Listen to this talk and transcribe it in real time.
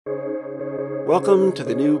Welcome to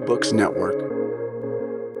the New Books Network.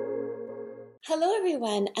 Hello,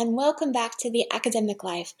 everyone, and welcome back to The Academic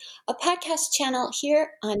Life, a podcast channel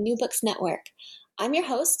here on New Books Network. I'm your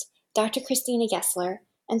host, Dr. Christina Gessler,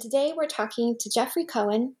 and today we're talking to Jeffrey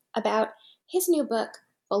Cohen about his new book,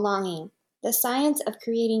 Belonging, The Science of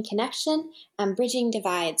Creating Connection and Bridging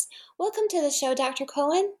Divides. Welcome to the show, Dr.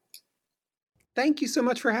 Cohen. Thank you so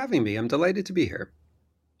much for having me. I'm delighted to be here.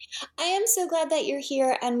 I am so glad that you're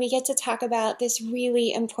here and we get to talk about this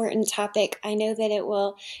really important topic. I know that it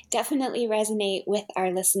will definitely resonate with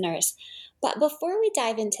our listeners. But before we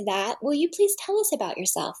dive into that, will you please tell us about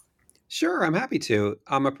yourself? Sure, I'm happy to.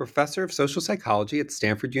 I'm a professor of social psychology at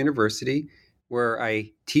Stanford University, where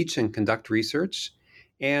I teach and conduct research.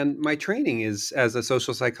 And my training is as a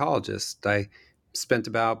social psychologist. I spent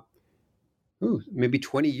about maybe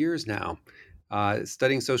 20 years now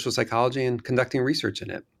studying social psychology and conducting research in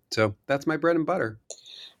it. So that's my bread and butter.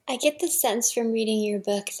 I get the sense from reading your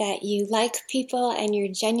book that you like people and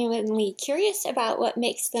you're genuinely curious about what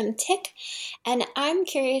makes them tick. And I'm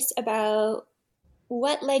curious about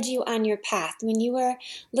what led you on your path when you were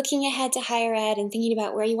looking ahead to higher ed and thinking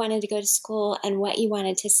about where you wanted to go to school and what you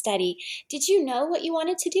wanted to study. Did you know what you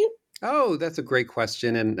wanted to do? Oh, that's a great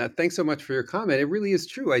question. And thanks so much for your comment. It really is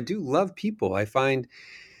true. I do love people. I find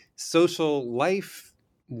social life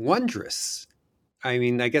wondrous. I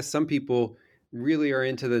mean, I guess some people really are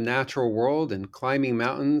into the natural world and climbing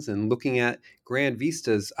mountains and looking at grand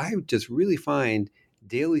vistas. I just really find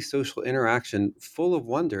daily social interaction full of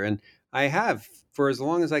wonder. And I have for as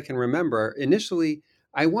long as I can remember. Initially,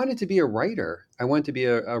 I wanted to be a writer. I wanted to be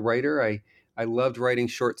a writer. I loved writing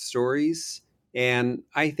short stories. And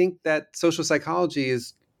I think that social psychology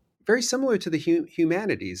is very similar to the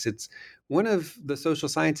humanities. It's one of the social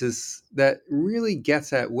sciences that really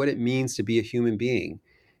gets at what it means to be a human being.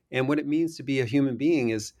 And what it means to be a human being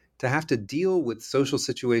is to have to deal with social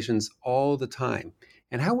situations all the time.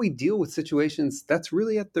 And how we deal with situations, that's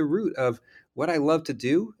really at the root of what I love to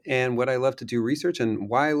do and what I love to do research and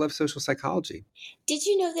why I love social psychology. Did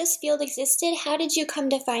you know this field existed? How did you come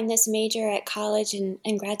to find this major at college and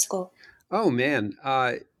grad school? Oh man,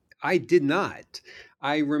 I did not.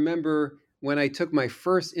 I remember when I took my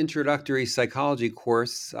first introductory psychology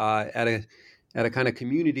course at a kind of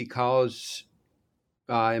community college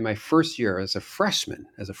in my first year as a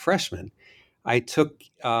freshman. I took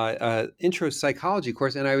an intro psychology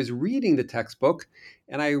course, and I was reading the textbook,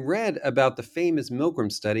 and I read about the famous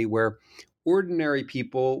Milgram study where ordinary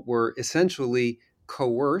people were essentially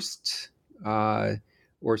coerced uh,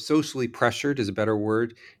 or socially pressured is a better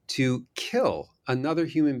word to kill another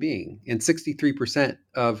human being. And 63%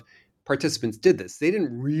 of participants did this. They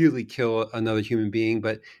didn't really kill another human being,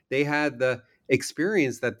 but they had the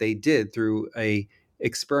experience that they did through a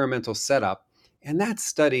experimental setup. And that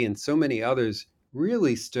study and so many others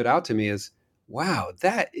really stood out to me as wow,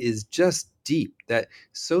 that is just deep. That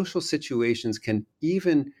social situations can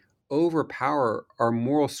even overpower our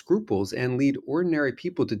moral scruples and lead ordinary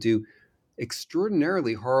people to do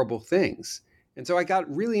extraordinarily horrible things. And so I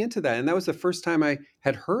got really into that. And that was the first time I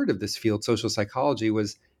had heard of this field, social psychology,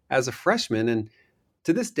 was as a freshman. And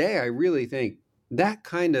to this day, I really think that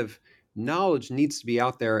kind of knowledge needs to be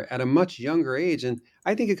out there at a much younger age. And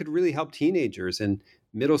I think it could really help teenagers in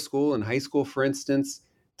middle school and high school, for instance,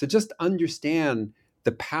 to just understand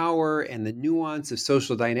the power and the nuance of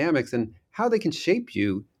social dynamics and how they can shape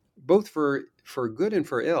you both for good and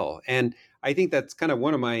for ill. And I think that's kind of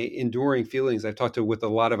one of my enduring feelings. I've talked to with a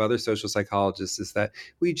lot of other social psychologists is that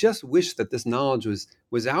we just wish that this knowledge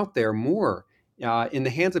was out there more in the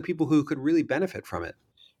hands of people who could really benefit from it.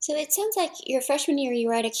 So it sounds like your freshman year you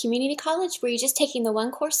were at a community college. Were you just taking the one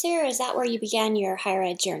course there, or is that where you began your higher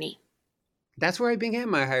ed journey? That's where I began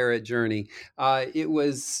my higher ed journey. It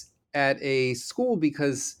was at a school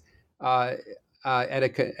because uh, at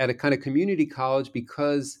a kind of community college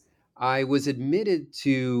because I was admitted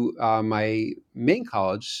to my main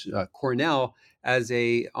college, Cornell, as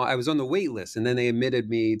I was on the wait list, and then they admitted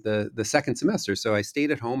me the second semester. So I stayed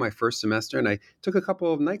at home my first semester, and I took a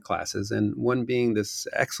couple of night classes, and one being this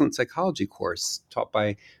excellent psychology course taught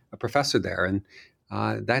by a professor there, and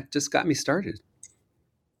that just got me started.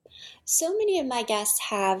 So many of my guests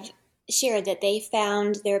have shared that they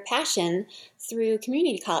found their passion through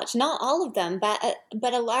community college. Not all of them,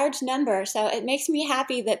 but a large number. So it makes me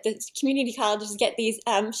happy that the community colleges get these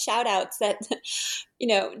shout outs that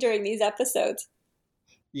during these episodes.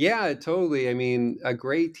 Yeah, totally. I mean, a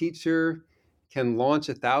great teacher can launch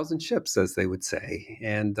 1,000 ships, as they would say,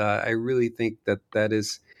 and I really think that that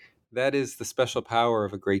is That is the special power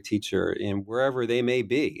of a great teacher in wherever they may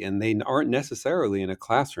be. And they aren't necessarily in a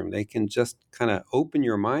classroom. They can just kind of open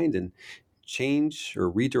your mind and change or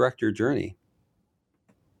redirect your journey.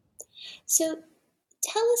 So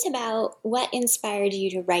tell us about what inspired you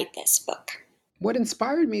to write this book. What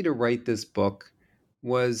inspired me to write this book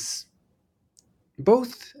was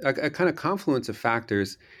both a kind of confluence of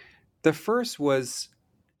factors. The first was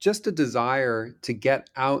just a desire to get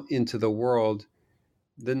out into the world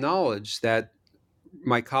the knowledge that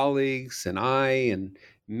my colleagues and I and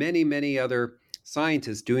many, many other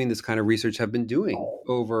scientists doing this kind of research have been doing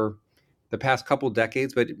over the past couple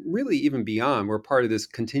decades, but really even beyond. We're part of this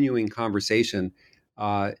continuing conversation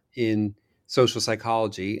in social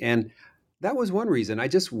psychology. And that was one reason. I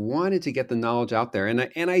just wanted to get the knowledge out there.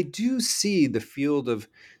 And I do see the field of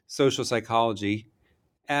social psychology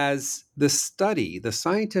as the study, the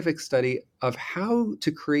scientific study of how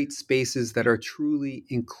to create spaces that are truly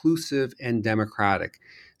inclusive and democratic.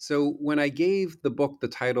 So when I gave the book the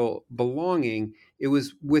title Belonging, it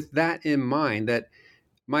was with that in mind, that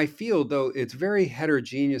my field, though it's very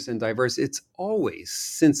heterogeneous and diverse, it's always,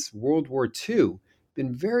 since World War II,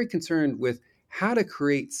 been very concerned with how to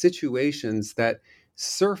create situations that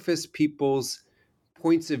surface people's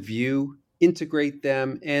points of view, integrate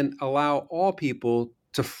them, and allow all people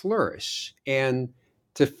to flourish and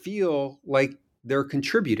to feel like they're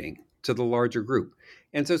contributing to the larger group.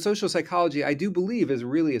 And so social psychology, I do believe, is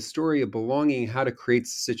really a story of belonging, how to create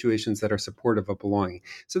situations that are supportive of belonging.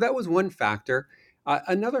 So that was one factor.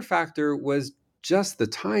 Another factor was just the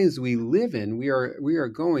times we live in. We are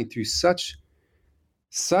going through such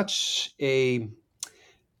a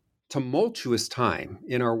tumultuous time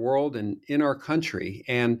in our world and in our country.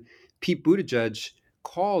 And Pete Buttigieg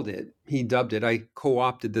called it, he dubbed it, I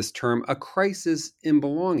co-opted this term, a crisis in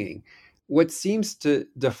belonging. What seems to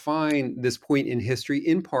define this point in history,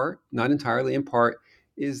 in part, not entirely, in part,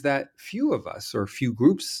 is that few of us or few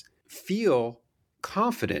groups feel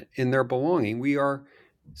confident in their belonging. We are,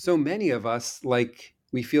 so many of us, like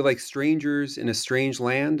we feel like strangers in a strange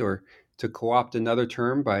land, or to co-opt another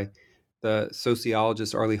term by the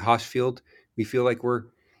sociologist Arlie Hochschild, we feel like we're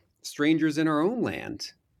strangers in our own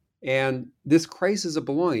land. And this crisis of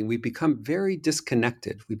belonging, we become very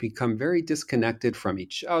disconnected. We become very disconnected from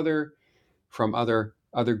each other, from other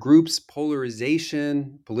groups.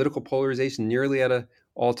 Polarization, political polarization, nearly at an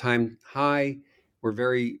all-time high. We're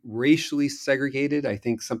very racially segregated. I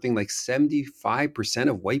think something like 75%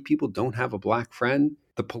 of white people don't have a black friend.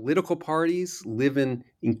 The political parties live in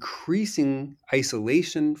increasing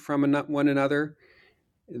isolation from one another.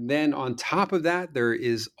 Then on top of that, there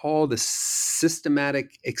is all the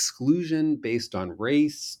systematic exclusion based on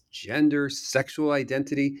race, gender, sexual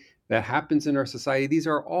identity that happens in our society. These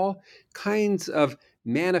are all kinds of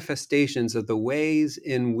manifestations of the ways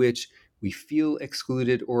in which we feel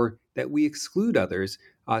excluded or that we exclude others,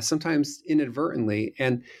 sometimes inadvertently.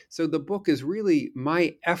 And so the book is really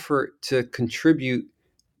my effort to contribute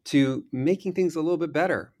to making things a little bit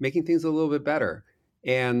better,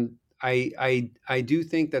 And I do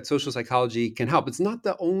think that social psychology can help. It's not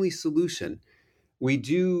the only solution. We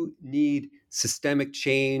do need systemic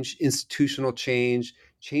change, institutional change,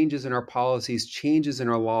 changes in our policies, changes in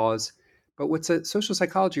our laws. But what social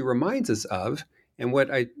psychology reminds us of, and what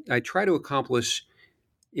I try to accomplish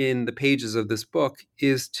in the pages of this book,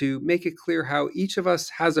 is to make it clear how each of us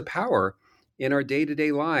has a power in our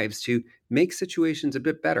day-to-day lives to make situations a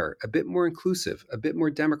bit better, a bit more inclusive, a bit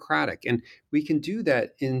more democratic. And we can do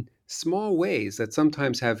that in small ways that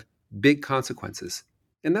sometimes have big consequences.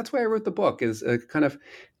 And that's why I wrote the book, is a kind of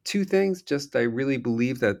two things. Just, I really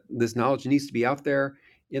believe that this knowledge needs to be out there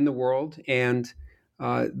in the world. And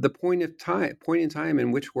the point in time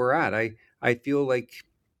in which we're at, I feel like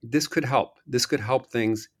this could help. This could help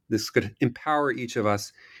things. This could empower each of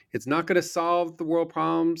us. It's not going to solve the world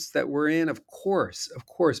problems that we're in, of course,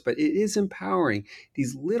 but it is empowering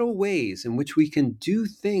these little ways in which we can do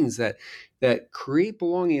things that create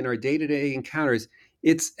belonging in our day-to-day encounters.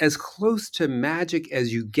 It's as close to magic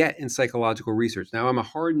as you get in psychological research. Now, I'm a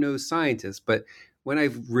hard-nosed scientist, but when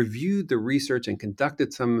I've reviewed the research and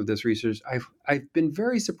conducted some of this research, I've been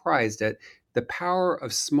very surprised at the power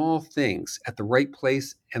of small things at the right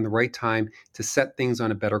place and the right time to set things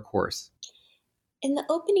on a better course. In the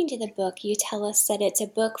opening to the book, you tell us that it's a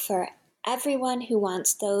book for everyone who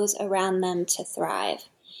wants those around them to thrive.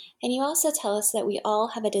 And you also tell us that we all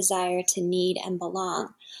have a desire to need and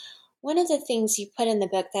belong. One of the things you put in the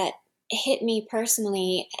book that hit me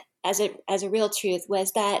personally as a real truth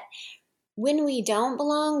was that when we don't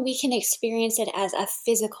belong, we can experience it as a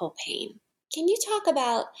physical pain. Can you talk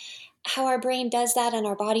about how our brain does that and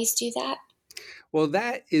our bodies do that? Well,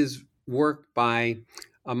 that is work by,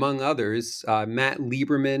 among others, Matt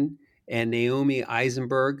Lieberman and Naomi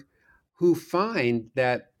Eisenberg, who find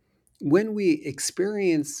that when we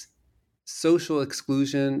experience social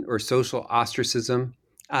exclusion or social ostracism,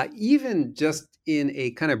 even just in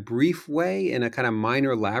a kind of brief way, in a kind of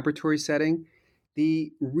minor laboratory setting,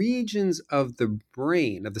 the regions of the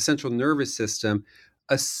brain, of the central nervous system,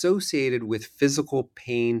 associated with physical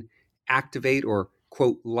pain activate or,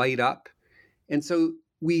 quote, light up. And so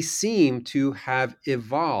we seem to have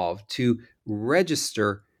evolved to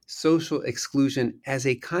register social exclusion as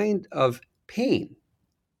a kind of pain.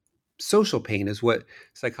 Social pain is what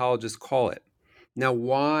psychologists call it. Now,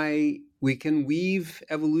 why we can weave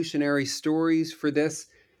evolutionary stories for this,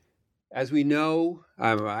 as we know,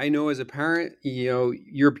 I know as a parent,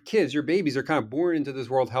 your kids, your babies are kind of born into this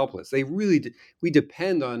world helpless. They really, we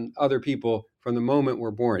depend on other people from the moment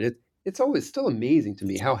we're born. It's always still amazing to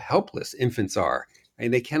me how helpless infants are,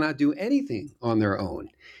 and they cannot do anything on their own.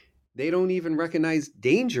 They don't even recognize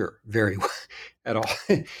danger very well at all.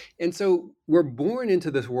 And so we're born into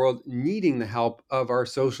this world needing the help of our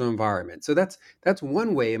social environment. So that's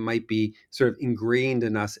one way it might be sort of ingrained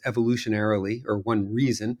in us evolutionarily, or one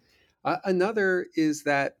reason. Another is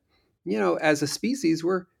that, as a species,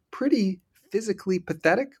 we're pretty physically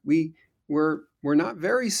pathetic. We're not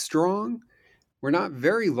very strong. We're not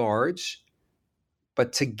very large,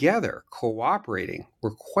 but together, cooperating,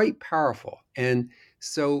 we're quite powerful. And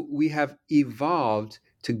so we have evolved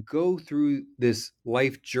to go through this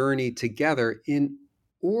life journey together in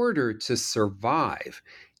order to survive.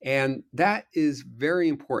 And that is very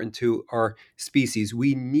important to our species.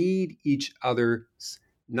 We need each other,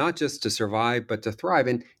 not just to survive, but to thrive.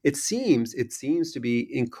 And it seems to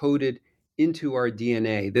be encoded into our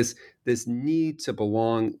DNA, this need to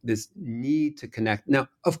belong, this need to connect. Now,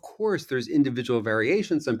 of course, there's individual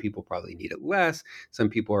variation. Some people probably need it less. Some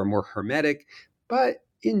people are more hermetic. But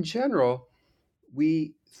in general,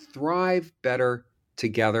 we thrive better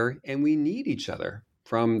together, and we need each other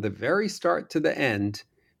from the very start to the end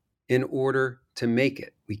in order to make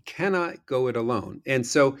it. We cannot go it alone. And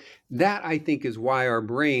so that, I think, is why our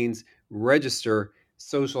brains register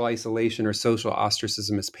social isolation or social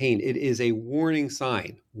ostracism as pain. It is a warning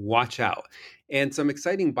sign. Watch out. And some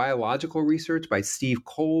exciting biological research by Steve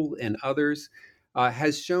Cole and others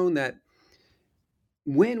has shown that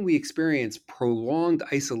when we experience prolonged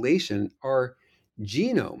isolation, our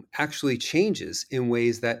genome actually changes in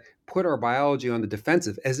ways that put our biology on the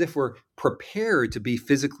defensive, as if we're prepared to be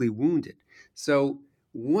physically wounded. So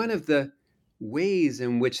one of the ways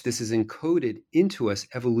in which this is encoded into us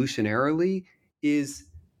evolutionarily is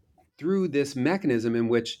through this mechanism in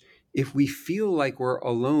which, if we feel like we're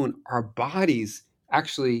alone, our bodies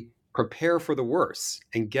actually prepare for the worst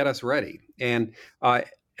and get us ready. And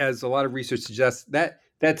as a lot of research suggests,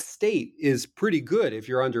 that state is pretty good if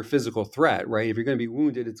you're under physical threat, right? If you're going to be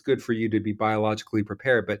wounded, it's good for you to be biologically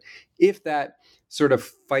prepared. But if that sort of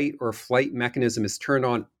fight or flight mechanism is turned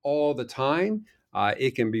on all the time,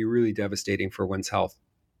 it can be really devastating for one's health.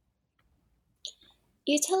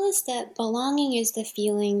 You tell us that belonging is the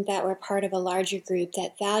feeling that we're part of a larger group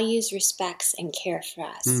that values, respects, and cares for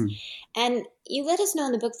us. And you let us know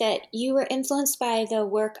in the book that you were influenced by the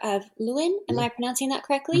work of Lewin. Am I pronouncing that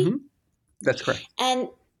correctly? Mm-hmm. That's correct. And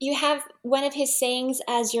you have one of his sayings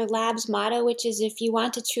as your lab's motto, which is, if you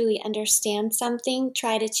want to truly understand something,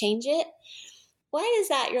 try to change it. Why is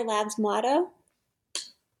that your lab's motto?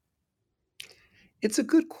 It's a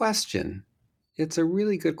good question. It's a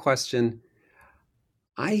really good question.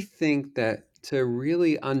 I think that to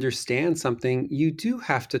really understand something, you do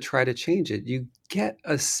have to try to change it. You get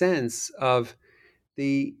a sense of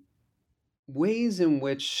the ways in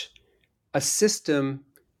which a system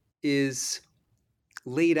is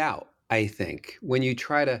laid out, I think, when you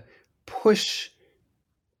try to push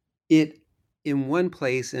it in one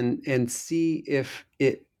place and see if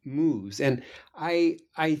it moves. And I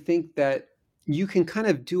think that you can kind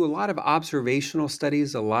of do a lot of observational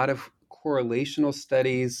studies, a lot of correlational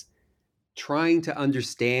studies, trying to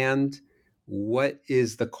understand what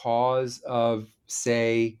is the cause of,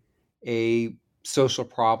 say, a social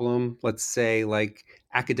problem, let's say like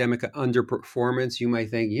academic underperformance. You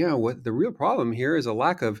might think, what the real problem here is a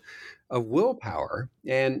lack of willpower.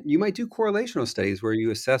 And you might do correlational studies where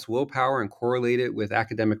you assess willpower and correlate it with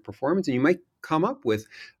academic performance. And you might come up with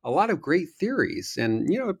a lot of great theories. And,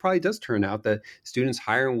 it probably does turn out that students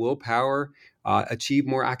higher in willpower achieve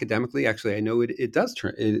more academically. Actually, I know it does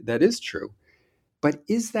that is true. But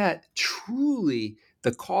is that truly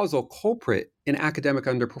the causal culprit in academic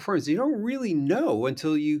underperformance? You don't really know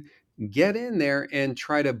until you get in there and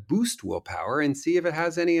try to boost willpower and see if it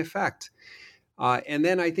has any effect. And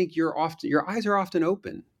then I think your eyes are often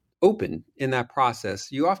open in that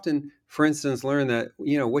process. You often, for instance, learn that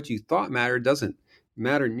what you thought mattered doesn't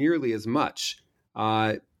matter nearly as much.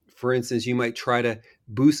 Uh, for instance, you might try to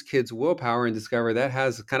boost kids' willpower and discover that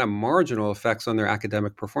has kind of marginal effects on their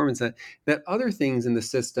academic performance. That other things in the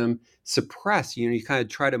system suppress. You kind of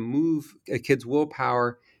try to move a kid's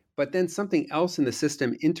willpower, but then something else in the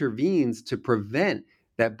system intervenes to prevent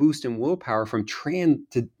that boost in willpower from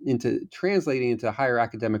translating into higher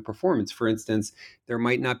academic performance. For instance, there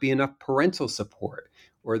might not be enough parental support,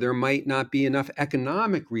 or there might not be enough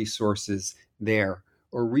economic resources there,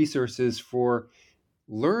 or resources for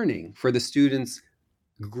learning for the students'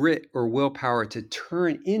 grit or willpower to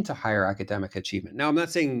turn into higher academic achievement. Now, I'm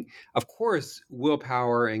not saying, of course,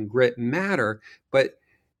 willpower and grit matter, but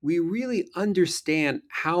we really understand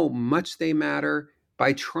how much they matter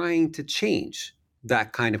by trying to change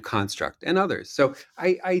that kind of construct and others. So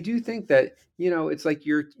I do think that it's like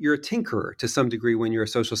you're a tinkerer to some degree when you're a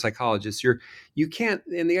social psychologist. You can't,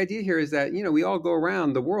 and the idea here is that we all go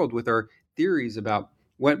around the world with our theories about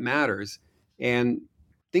what matters, and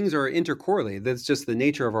things are intercorrelated. That's just the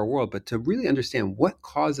nature of our world. But to really understand what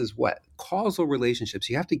causes what, causal relationships,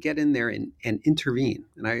 you have to get in there and intervene.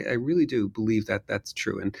 And I really do believe that that's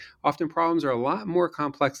true. And often problems are a lot more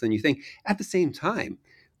complex than you think. At the same time,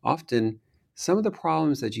 often some of the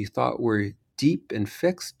problems that you thought were deep and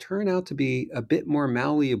fixed turn out to be a bit more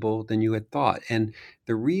malleable than you had thought. And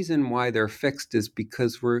the reason why they're fixed is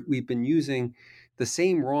because we've been using the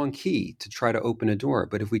same wrong key to try to open a door.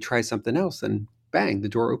 But if we try something else, then bang, the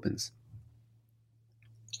door opens.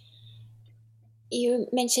 You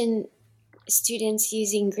mentioned students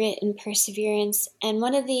using grit and perseverance, and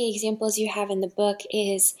one of the examples you have in the book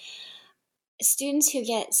is students who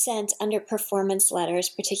get sent underperformance letters,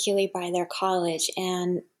 particularly by their college,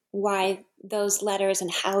 and why those letters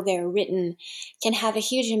and how they're written can have a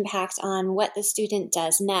huge impact on what the student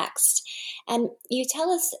does next. And you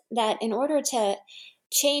tell us that in order to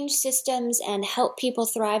change systems and help people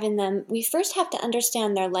thrive in them, we first have to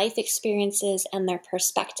understand their life experiences and their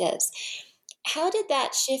perspectives. How did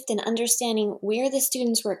that shift in understanding where the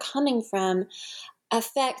students were coming from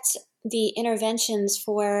affect the interventions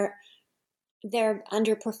for their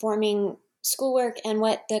underperforming schoolwork, and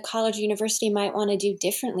what the college or university might want to do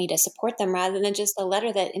differently to support them rather than just a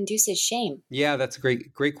letter that induces shame? Yeah, that's a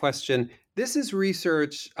great question. This is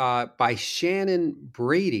research by Shannon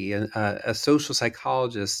Brady, a social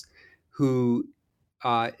psychologist who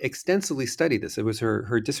extensively studied this. It was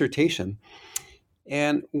her dissertation.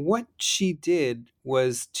 And what she did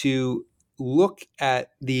was to look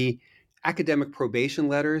at the academic probation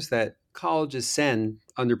letters that colleges send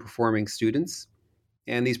underperforming students.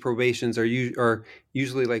 And these probations are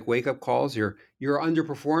usually like wake up calls. You're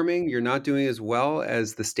underperforming. You're not doing as well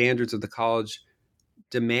as the standards of the college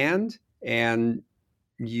demand, and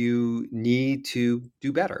you need to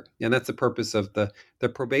do better. And that's the purpose of the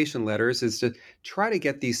probation letters, is to try to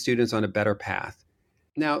get these students on a better path.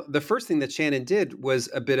 Now, the first thing that Shannon did was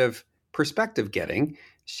a bit of perspective getting.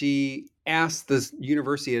 She asked the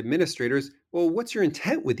university administrators, well, what's your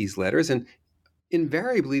intent with these letters? And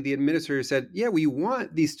invariably, the administrator said, yeah, we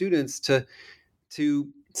want these students to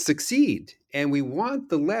succeed. And we want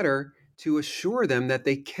the letter to assure them that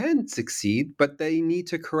they can succeed, but they need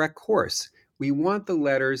to correct course. We want the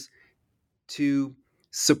letters to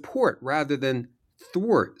support rather than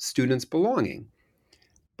thwart students' belonging.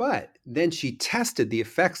 But then she tested the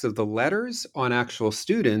effects of the letters on actual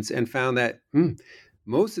students and found that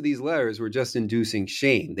most of these letters were just inducing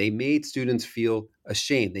shame. They made students feel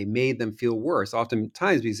ashamed. They made them feel worse,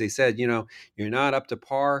 oftentimes because they said, you're not up to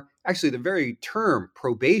par. Actually, the very term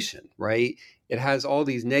probation, right? It has all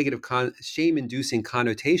these negative shame-inducing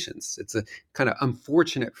connotations. It's a kind of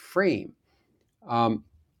unfortunate frame. So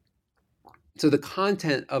the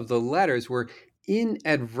content of the letters were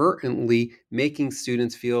inadvertently making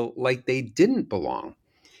students feel like they didn't belong.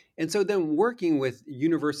 And so then working with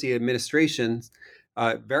university administrations,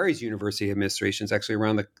 various university administrations actually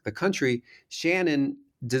around the country, Shannon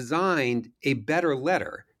designed a better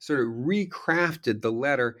letter, sort of recrafted the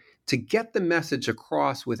letter to get the message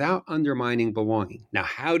across without undermining belonging. Now,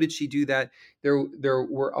 how did she do that? There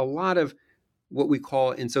were a lot of what we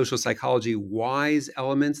call in social psychology wise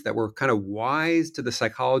elements that were kind of wise to the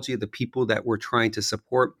psychology of the people that we're trying to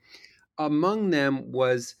support. Among them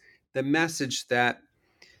was the message that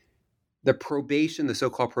the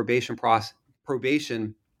so-called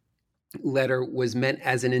probation letter was meant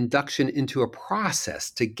as an induction into a process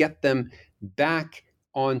to get them back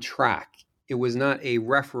on track. It was not a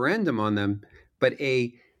referendum on them, but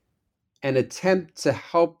an attempt to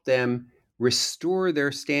help them restore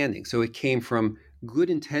their standing. So it came from good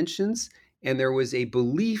intentions, and there was a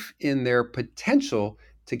belief in their potential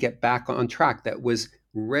to get back on track that was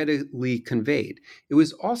readily conveyed. It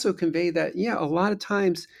was also conveyed that, a lot of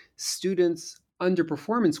times students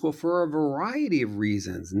underperform in school for a variety of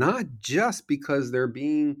reasons, not just because they're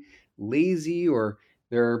being lazy or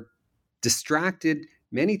they're distracted.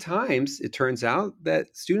 Many times it turns out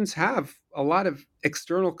that students have a lot of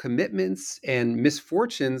external commitments and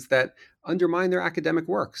misfortunes that undermine their academic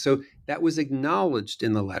work. So that was acknowledged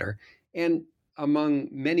in the letter. And among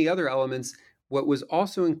many other elements, what was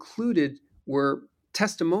also included were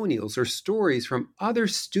testimonials or stories from other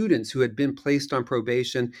students who had been placed on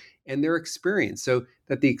probation and their experience, so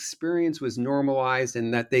that the experience was normalized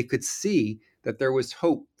and that they could see that there was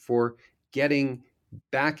hope for getting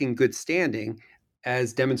back in good standing,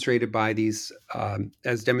 as demonstrated by these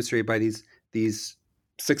these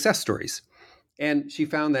success stories. And she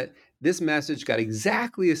found that this message got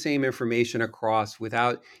exactly the same information across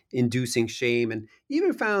without inducing shame, and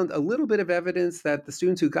even found a little bit of evidence that the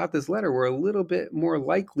students who got this letter were a little bit more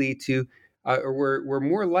likely to, or were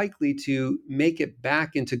more likely to make it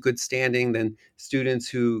back into good standing than students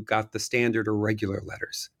who got the standard or regular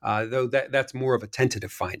letters, though that's more of a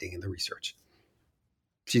tentative finding in the research.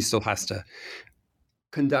 She still has to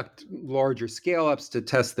conduct larger scale ups to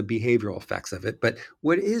test the behavioral effects of it. But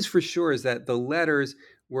what is for sure is that the letters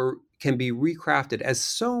can be recrafted as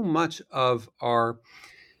so much of our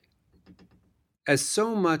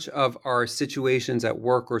situations at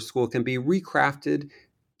work or school can be recrafted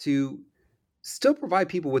to still provide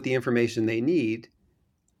people with the information they need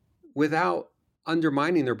without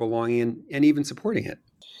undermining their belonging and even supporting it.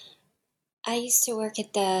 I used to work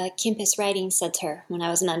at the campus writing center when I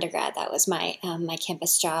was an undergrad. That was my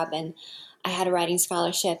campus job, and I had a writing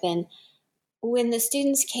scholarship. And when the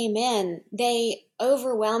students came in, they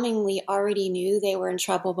overwhelmingly already knew they were in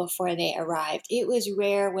trouble before they arrived. It was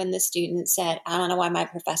rare when the students said, "I don't know why my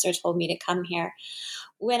professor told me to come here."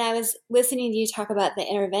 When I was listening to you talk about the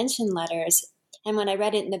intervention letters, and when I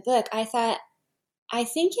read it in the book, I thought, I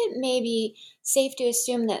think it may be safe to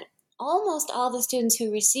assume that almost all the students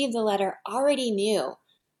who received the letter already knew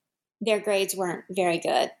their grades weren't very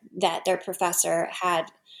good, that their professor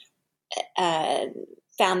had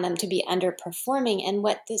found them to be underperforming. And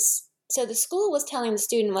so the school was telling the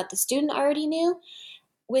student what the student already knew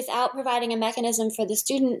without providing a mechanism for the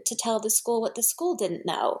student to tell the school what the school didn't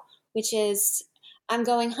know, which is, I'm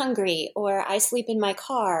going hungry, or I sleep in my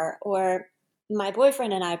car, or my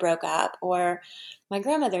boyfriend and I broke up, or my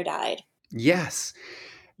grandmother died. Yes.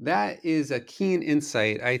 That is a keen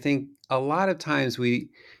insight. I think a lot of times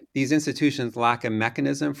these institutions lack a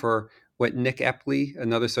mechanism for what Nick Epley,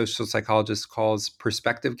 another social psychologist, calls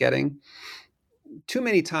perspective getting. Too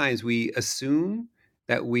many times we assume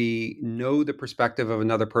that we know the perspective of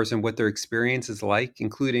another person, what their experience is like,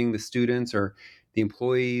 including the students or the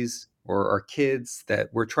employees or our kids that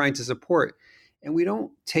we're trying to support. And we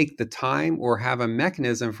don't take the time or have a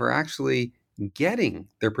mechanism for actually getting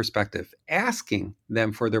their perspective, asking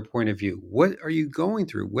them for their point of view. What are you going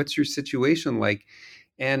through? What's your situation like?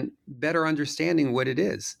 And better understanding what it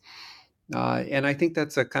is. And I think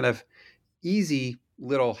that's a kind of easy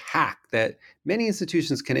little hack that many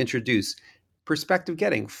institutions can introduce. Perspective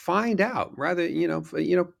getting, find out, rather,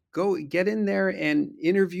 go get in there and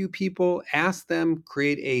interview people, ask them,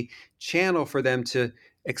 create a channel for them to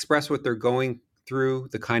express what they're going through,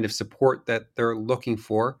 the kind of support that they're looking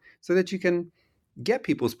for, so that you can get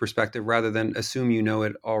people's perspective rather than assume you know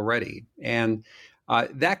it already. And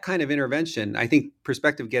that kind of intervention, I think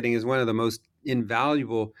perspective getting is one of the most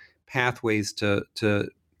invaluable pathways to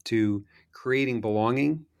creating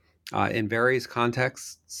belonging in various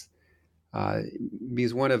contexts.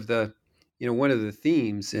 Because one of the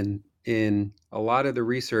themes in a lot of the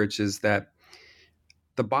research is that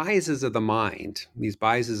the biases of the mind, these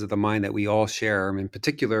biases of the mind that we all share, in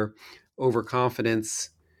particular, overconfidence,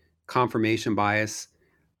 confirmation bias,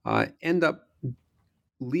 end up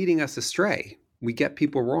leading us astray. We get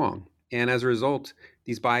people wrong. And as a result,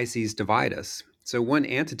 these biases divide us. So one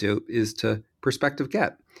antidote is to perspective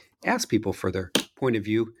get. Ask people for their point of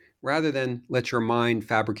view rather than let your mind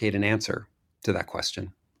fabricate an answer to that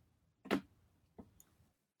question.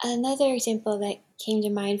 Another example that came to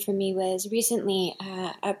mind for me was recently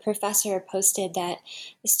a professor posted that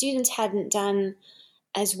the students hadn't done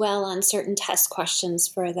as well on certain test questions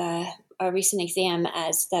for a recent exam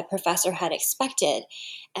as the professor had expected,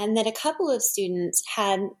 and that a couple of students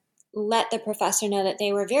had let the professor know that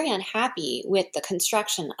they were very unhappy with the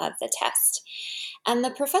construction of the test. And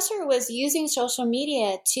the professor was using social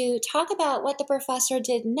media to talk about what the professor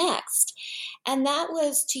did next. And that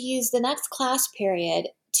was to use the next class period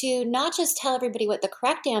to not just tell everybody what the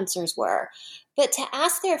correct answers were, but to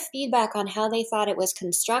ask their feedback on how they thought it was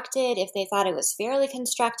constructed, if they thought it was fairly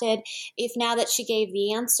constructed, if now that she gave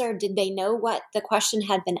the answer, did they know what the question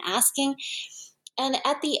had been asking? And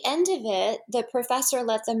at the end of it, the professor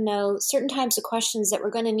let them know certain types of questions that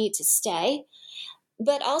were going to need to stay,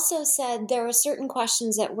 but also said there were certain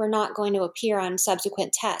questions that were not going to appear on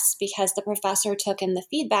subsequent tests because the professor took in the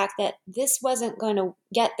feedback that this wasn't going to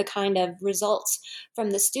get the kind of results from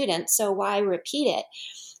the students, so why repeat it?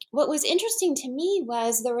 What was interesting to me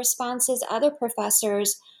was the responses other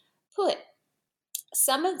professors put.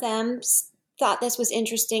 Some of them thought this was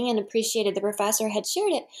interesting and appreciated the professor had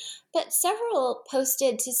shared it, but several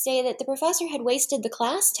posted to say that the professor had wasted the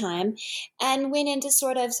class time and went into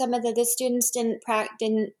sort of some of the students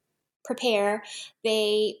didn't prepare.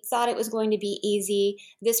 They thought it was going to be easy.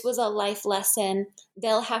 This was a life lesson.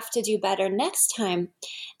 They'll have to do better next time.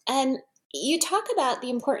 And you talk about the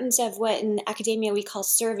importance of what in academia we call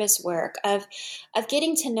service work, of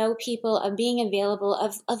getting to know people, of being available,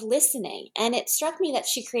 of listening. And it struck me that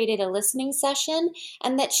she created a listening session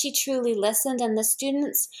and that she truly listened, and the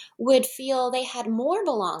students would feel they had more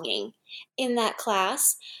belonging in that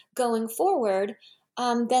class going forward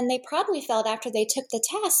than they probably felt after they took the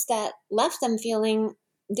test that left them feeling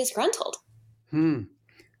disgruntled.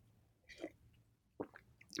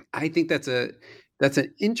 I think that's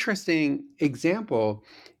an interesting example,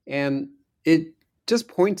 and it just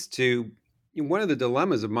points to one of the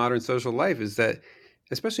dilemmas of modern social life is that,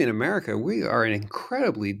 especially in America, we are an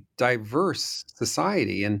incredibly diverse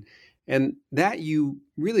society, and that you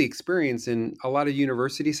really experience in a lot of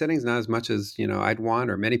university settings, not as much as I'd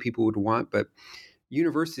want or many people would want, but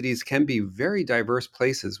universities can be very diverse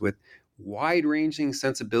places with wide-ranging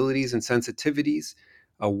sensibilities and sensitivities,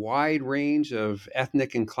 a wide range of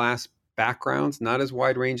ethnic and class backgrounds, not as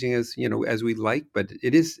wide-ranging as as we'd like, but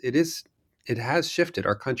it has shifted.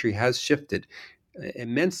 Our country has shifted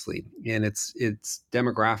immensely in its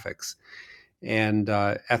demographics and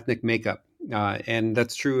ethnic makeup, and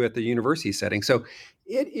that's true at the university setting. So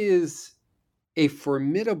it is a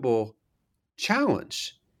formidable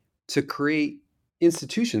challenge to create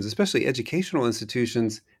institutions, especially educational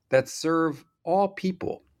institutions, that serve all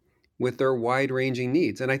people with their wide-ranging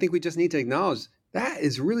needs. And I think we just need to acknowledge that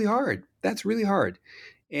is really hard. That's really hard.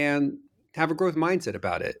 And have a growth mindset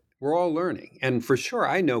about it. We're all learning. And for sure,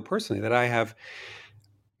 I know personally that I have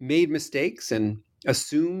made mistakes and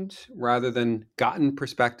assumed rather than gotten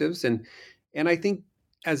perspectives. And I think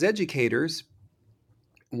as educators,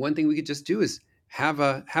 one thing we could just do is have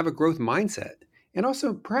a growth mindset, and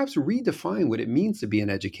also perhaps redefine what it means to be an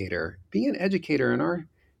educator. Being an educator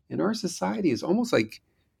in our society is almost like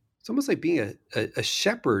being a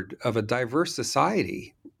shepherd of a diverse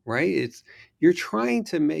society, right? You're trying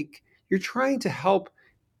to help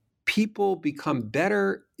people become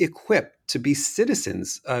better equipped to be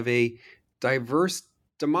citizens of a diverse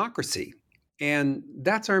democracy. And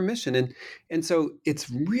that's our mission. And so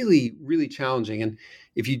it's really, really challenging. And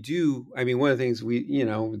if you do, I mean, one of the things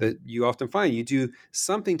that you often find, you do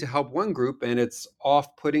something to help one group and it's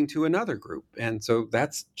off-putting to another group. And so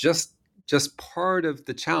that's just part of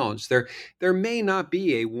the challenge. There may not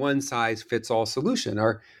be a one-size-fits-all solution.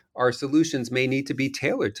 Our solutions may need to be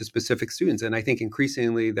tailored to specific students. And I think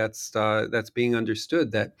increasingly that's being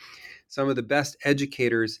understood, that some of the best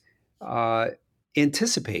educators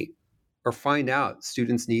anticipate or find out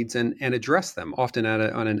students' needs and address them, often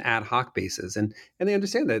on an ad hoc basis. And they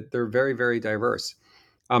understand that they're very, very diverse.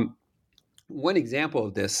 One example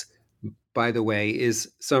of this, by the way,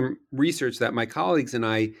 is some research that my colleagues and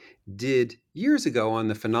I did years ago on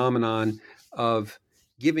the phenomenon of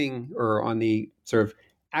giving, or on the sort of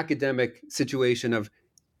academic situation of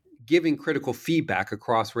giving critical feedback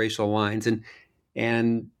across racial lines.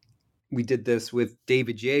 And we did this with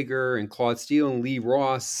David Yeager and Claude Steele and Lee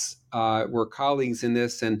Ross, were colleagues in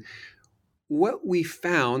this. And what we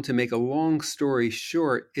found, to make a long story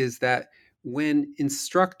short, is that when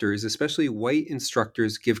instructors, especially white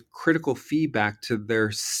instructors, give critical feedback to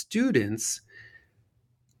their students,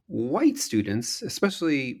 white students,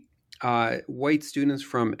 especially white students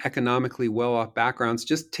from economically well-off backgrounds,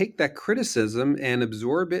 just take that criticism and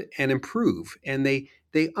absorb it and improve. And they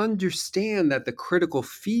understand that the critical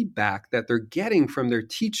feedback that they're getting from their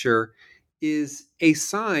teacher is a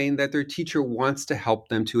sign that their teacher wants to help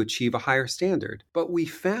them to achieve a higher standard. But we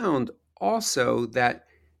found also that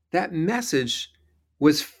message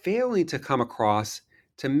was failing to come across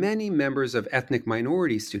to many members of ethnic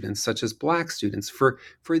minority students, such as Black students. For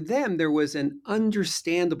them, there was an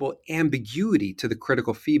understandable ambiguity to the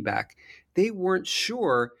critical feedback. They weren't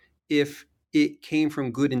sure if it came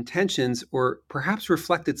from good intentions or perhaps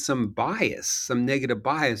reflected some bias, some negative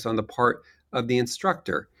bias on the part of the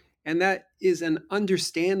instructor. And that is an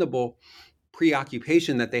understandable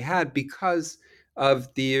preoccupation that they had because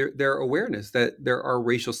of their awareness that there are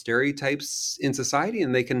racial stereotypes in society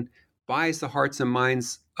and they can bias the hearts and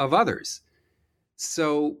minds of others.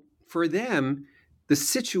 So for them, the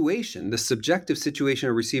situation, the subjective situation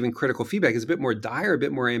of receiving critical feedback is a bit more dire, a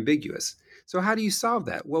bit more ambiguous. So how do you solve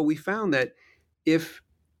that? Well, we found that if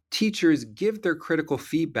teachers give their critical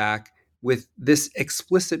feedback with this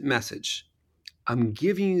explicit message, I'm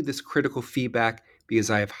giving you this critical feedback because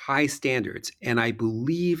I have high standards and I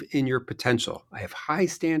believe in your potential. I have high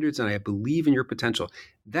standards and I believe in your potential.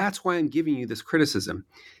 That's why I'm giving you this criticism.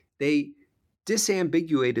 They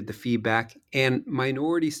disambiguated the feedback, and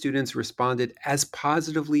minority students responded as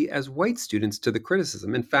positively as white students to the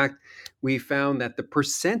criticism. In fact, we found that the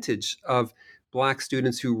percentage of Black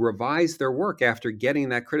students who revised their work after getting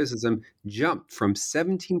that criticism jumped from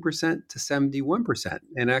 17% to 71%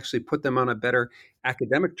 and actually put them on a better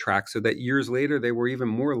academic track so that years later they were even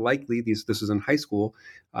more likely, this was in high school,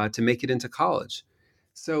 to make it into college.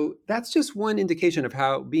 So that's just one indication of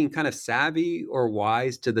how being kind of savvy or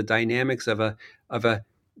wise to the dynamics of a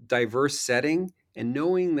diverse setting and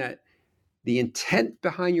knowing that the intent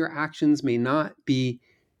behind your actions may not be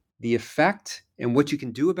the effect and what you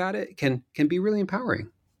can do about it can be really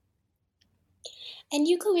empowering. And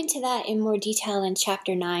you go into that in more detail in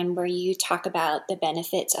Chapter 9, where you talk about the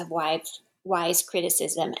benefits of wise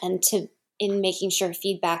criticism and in making sure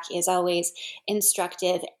feedback is always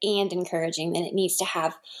instructive and encouraging, that it needs to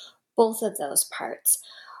have both of those parts.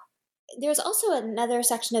 There's also another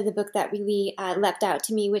section of the book that really leapt out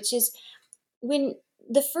to me, which is when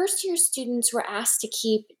the first year students were asked to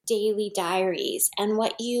keep daily diaries and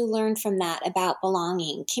what you learned from that about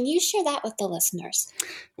belonging. Can you share that with the listeners?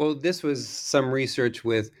 Well, this was some research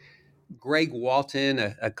with Greg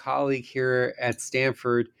Walton, a colleague here at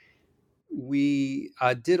Stanford. We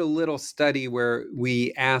did a little study where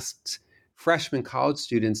we asked freshman college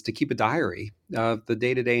students to keep a diary of the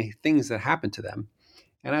day-to-day things that happened to them.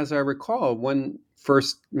 And as I recall, one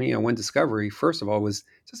discovery, first of all, was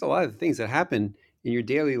just a lot of the things that happen in your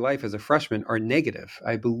daily life as a freshman are negative.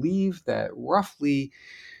 I believe that roughly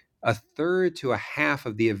a third to a half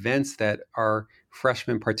of the events that our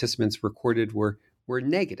freshman participants recorded were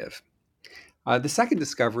negative. The second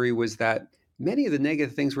discovery was that many of the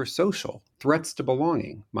negative things were social, threats to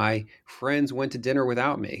belonging. My friends went to dinner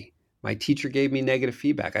without me. My teacher gave me negative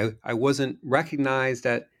feedback. I wasn't recognized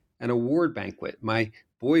at an award banquet. My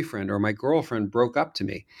boyfriend or my girlfriend broke up to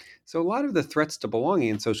me. So a lot of the threats to belonging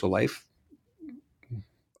in social life,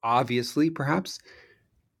 obviously, perhaps,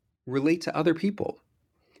 relate to other people.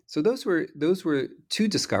 So those were two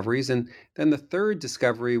discoveries. And then the third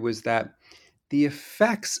discovery was that the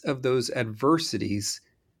effects of those adversities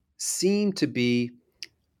seem to be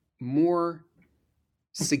more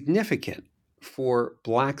significant for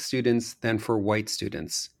Black students than for white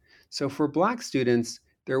students. So for Black students,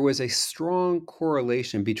 there was a strong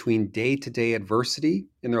correlation between day-to-day adversity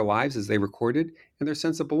in their lives as they recorded and their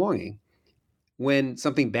sense of belonging. When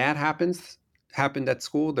something bad happened at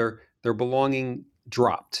school, their belonging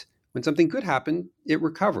dropped. When something good happened, it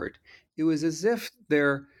recovered. It was as if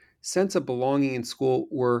their sense of belonging in school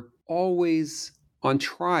were always on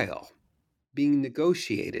trial, being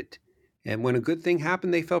negotiated. And when a good thing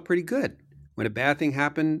happened, they felt pretty good. When a bad thing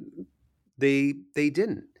happened, they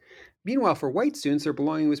didn't. Meanwhile, for white students, their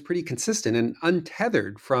belonging was pretty consistent and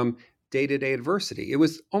untethered from day-to-day adversity. It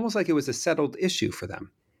was almost like it was a settled issue for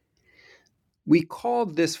them. We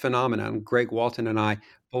called this phenomenon, Greg Walton and I,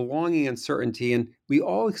 belonging uncertainty, and we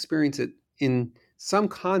all experience it in some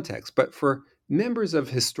context. But for members of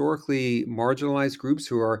historically marginalized groups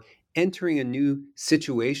who are entering a new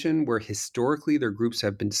situation where historically their groups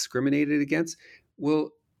have been discriminated against,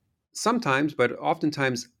 will sometimes, but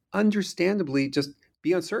oftentimes understandably, just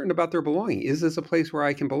be uncertain about their belonging. Is this a place where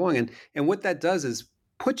I can belong? And what that does is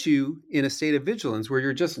put you in a state of vigilance where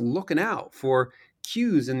you're just looking out for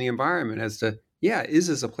cues in the environment as to, is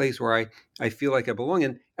this a place where I feel like I belong?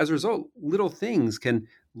 And as a result, little things can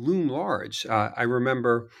loom large. I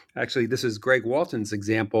remember, actually, this is Greg Walton's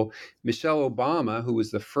example. Michelle Obama, who was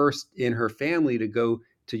the first in her family to go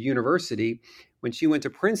to university, when she went to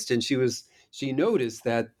Princeton, she noticed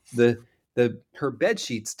that her bed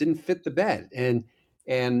sheets didn't fit the bed,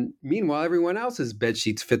 and meanwhile everyone else's bed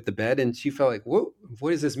sheets fit the bed, and she felt like, whoa,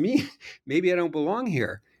 what does this mean? Maybe I don't belong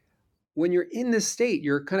here. when you're in this state,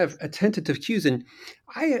 you're kind of attentive to cues. And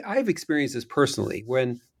I've experienced this personally.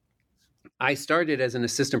 When I started as an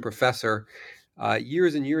assistant professor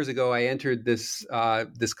years and years ago, I entered this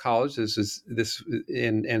college.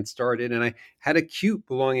 And started, and I had acute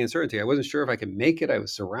belonging uncertainty. I wasn't sure if I could make it. I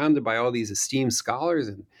was surrounded by all these esteemed scholars,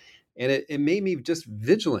 and it made me just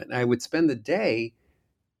vigilant. I would spend the day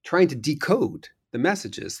trying to decode the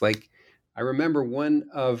messages. Like I remember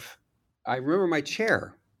I remember my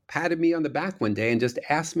chair patted me on the back one day and just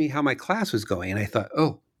asked me how my class was going. And I thought,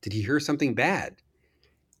 oh, did he hear something bad?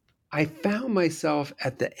 I found myself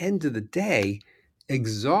at the end of the day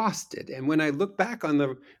exhausted. And when I look back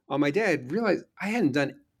on my day, I realized I hadn't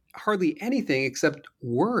done hardly anything except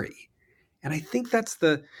worry. And I think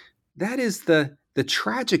that is the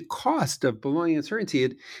tragic cost of belonging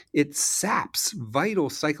uncertainty. It saps vital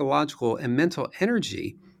psychological and mental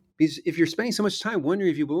energy, because if you're spending so much time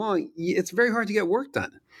wondering if you belong, it's very hard to get work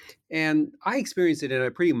done. And I experienced it in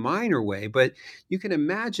a pretty minor way, but you can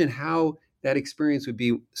imagine how that experience would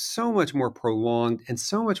be so much more prolonged and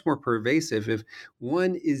so much more pervasive if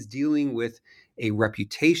one is dealing with a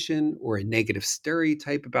reputation or a negative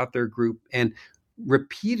stereotype about their group and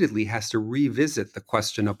repeatedly has to revisit the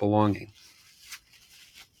question of belonging.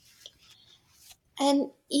 And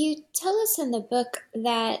you tell us in the book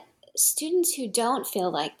that students who don't feel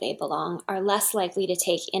like they belong are less likely to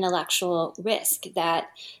take intellectual risk, that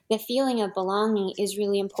the feeling of belonging is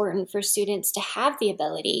really important for students to have the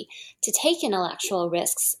ability to take intellectual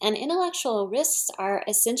risks, and intellectual risks are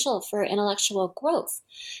essential for intellectual growth.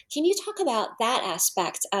 Can you talk about that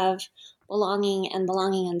aspect of belonging and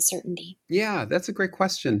belonging uncertainty? Yeah, that's a great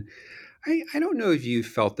question. I don't know if you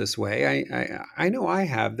felt this way. I know I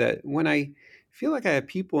have, that when I feel like I have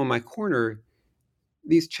people in my corner,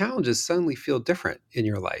 these challenges suddenly feel different in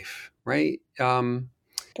your life, right?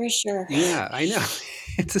 For sure. Yeah, I know.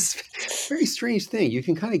 It's a very strange thing. You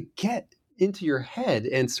can kind of get into your head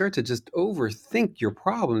and start to just overthink your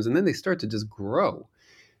problems, and then they start to just grow.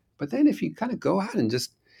 But then if you kind of go out and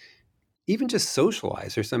just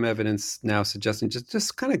socialize, there's some evidence now suggesting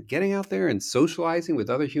just kind of getting out there and socializing with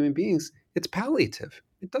other human beings, it's palliative.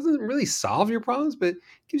 It doesn't really solve your problems, but it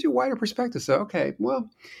gives you a wider perspective. So, okay, well,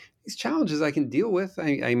 these challenges I can deal with.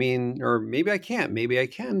 I mean, or maybe I can't, maybe I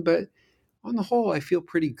can, but on the whole, I feel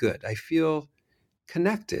pretty good. I feel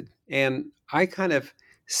connected. And I kind of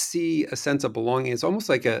see a sense of belonging as almost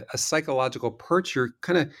like a psychological perch. You're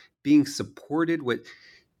kind of being supported, what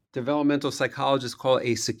developmental psychologists call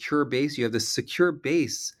a secure base. You have this secure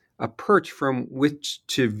base, a perch from which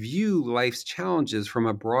to view life's challenges from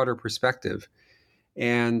a broader perspective.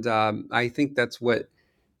 And I think that's what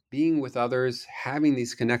being with others, having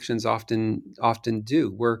these connections often do,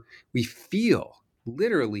 where we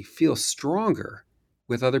literally feel stronger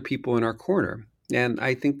with other people in our corner. And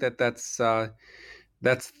I think that's the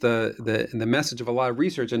message of a lot of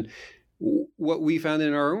research. And what we found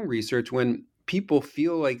in our own research, when people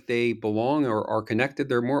feel like they belong or are connected,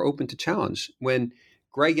 they're more open to challenge. When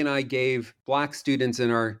Greg and I gave Black students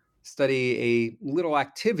in our study a little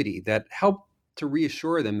activity that helped to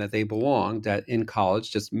reassure them that they belonged in college,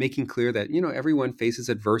 just making clear that, everyone faces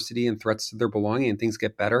adversity and threats to their belonging and things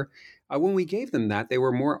get better. When we gave them that, they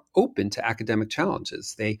were more open to academic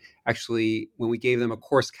challenges. They actually, when we gave them a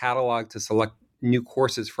course catalog to select new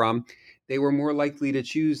courses from, they were more likely to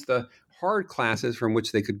choose the hard classes from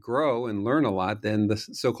which they could grow and learn a lot than the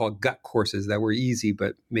so-called gut courses that were easy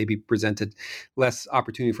but maybe presented less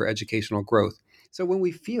opportunity for educational growth. So when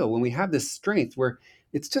we have this strength where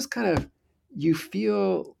it's just kind of, you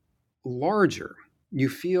feel larger, you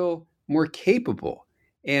feel more capable.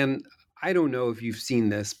 And I don't know if you've seen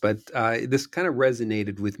this, but this kind of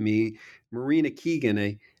resonated with me. Marina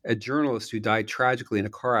Keegan, a journalist who died tragically in a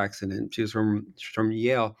car accident, she was from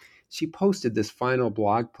Yale. She posted this final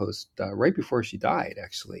blog post right before she died,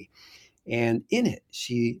 actually. And in it,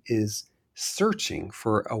 she is searching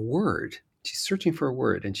for a word. She's searching for a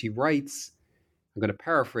word. And she writes, I'm going to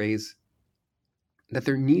paraphrase, that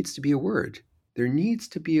there needs to be a word. There needs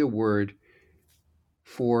to be a word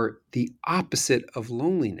for the opposite of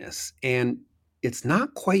loneliness. And it's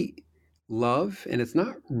not quite love, and it's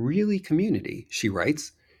not really community, she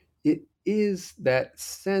writes. It is that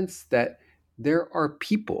sense that there are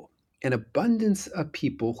people, an abundance of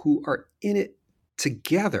people who are in it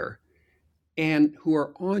together and who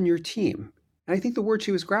are on your team. And I think the word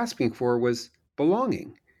she was grasping for was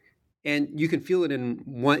belonging. And you can feel it in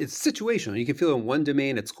one, it's situational. You can feel it in one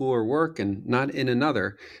domain at school or work and not in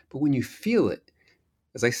another. But when you feel it,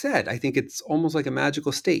 as I said, I think it's almost like a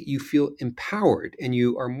magical state. You feel empowered and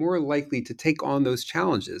you are more likely to take on those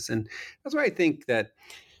challenges. And that's why I think that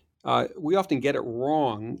we often get it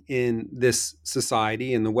wrong in this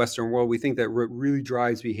society, in the Western world. We think that what really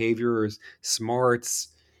drives behavior is smarts,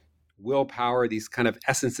 willpower, these kind of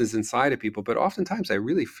essences inside of people. But oftentimes I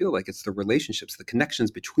really feel like it's the relationships, the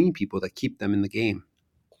connections between people that keep them in the game.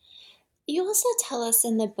 You also tell us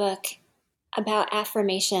in the book about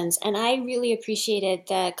affirmations, and I really appreciated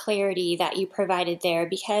the clarity that you provided there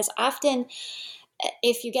because often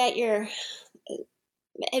if you get your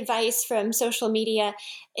advice from social media,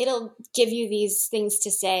 it'll give you these things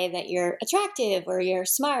to say that you're attractive or you're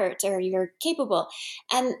smart or you're capable.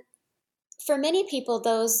 And for many people,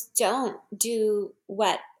 those don't do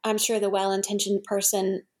what I'm sure the well intentioned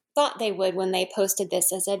person thought they would when they posted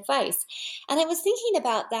this as advice. And I was thinking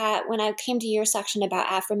about that when I came to your section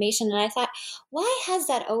about affirmation, and I thought, why has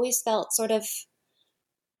that always felt sort of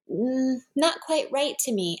not quite right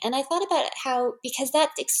to me? And I thought about how, because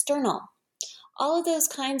that's external. All of those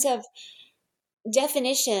kinds of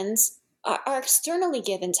definitions are externally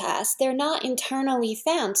given to us. They're not internally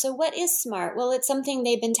found. So, what is smart? Well, it's something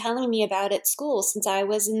they've been telling me about at school since I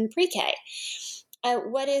was in pre K.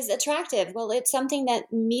 What is attractive? Well, it's something that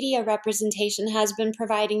media representation has been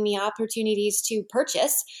providing me opportunities to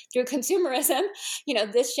purchase through consumerism. You know,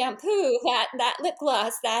 this shampoo, that lip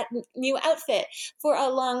gloss, that new outfit for a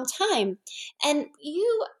long time. And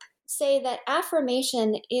you say that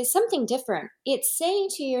affirmation is something different. It's saying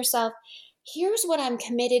to yourself, here's what I'm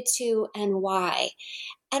committed to and why.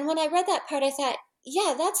 And when I read that part, I thought,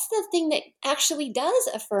 yeah, that's the thing that actually does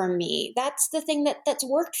affirm me. That's the thing that's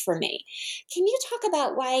worked for me. Can you talk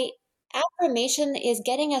about why affirmation is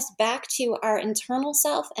getting us back to our internal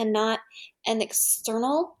self and not an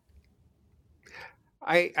external?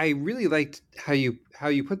 I really liked how you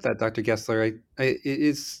put that, Dr. Gessler.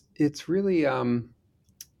 It's really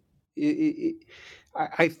it,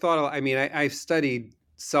 I've thought. I mean, I've studied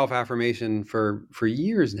self affirmation for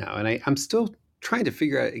years now, and I'm still trying to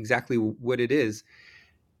figure out exactly what it is.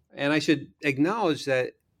 And I should acknowledge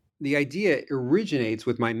that the idea originates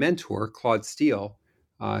with my mentor, Claude Steele,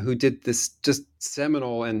 who did this just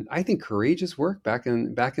seminal and I think courageous work back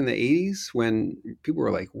in the 80s when people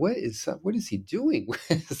were like, what is he doing?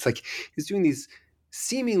 It's like he's doing these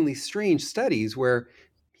seemingly strange studies where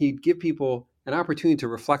he'd give people an opportunity to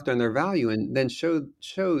reflect on their value and then showed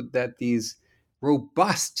that these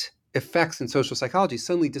robust effects in social psychology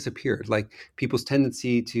suddenly disappeared, like people's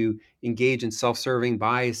tendency to engage in self-serving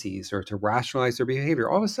biases or to rationalize their behavior.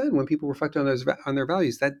 All of a sudden, when people reflect on their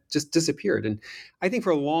values, that just disappeared. And I think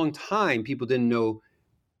for a long time, people didn't know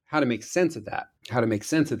how to make sense of that.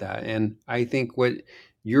 And I think what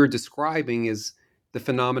you're describing is the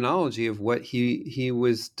phenomenology of what he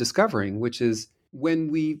was discovering, which is when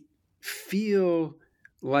we feel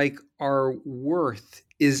like our worth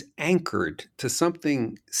is anchored to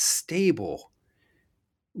something stable,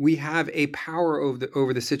 we have a power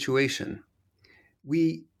over the situation.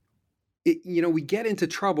 We we get into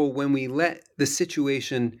trouble when we let the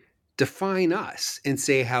situation define us and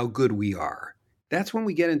say how good we are. That's when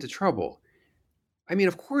we get into trouble. I mean,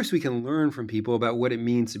 of course, we can learn from people about what it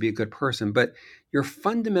means to be a good person, but your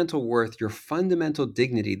fundamental worth, your fundamental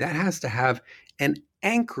dignity, that has to have an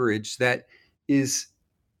anchorage that is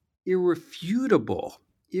irrefutable,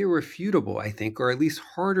 I think, or at least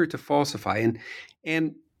harder to falsify.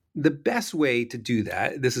 And the best way to do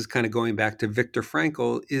that, this is kind of going back to Viktor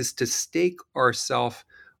Frankl, is to stake ourselves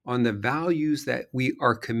on the values that we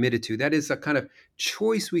are committed to. That is a kind of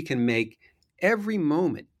choice we can make every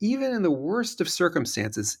moment, even in the worst of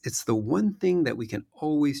circumstances. It's the one thing that we can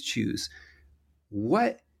always choose.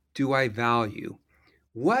 What do I value?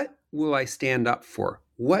 What will I stand up for?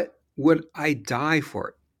 What would I die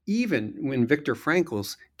for? Even in Viktor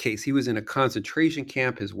Frankl's case, he was in a concentration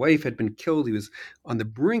camp. His wife had been killed. He was on the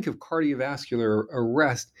brink of cardiovascular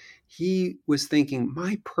arrest. He was thinking,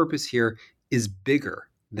 my purpose here is bigger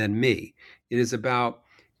than me. It is about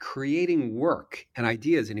creating work and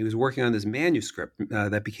ideas. And he was working on this manuscript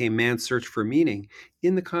that became Man's Search for Meaning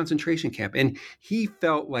in the concentration camp. And he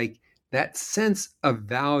felt like that sense of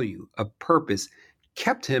value, of purpose,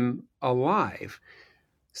 kept him alive.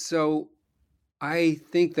 So I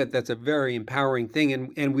think that that's a very empowering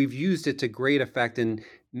thing. And we've used it to great effect in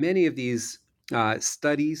many of these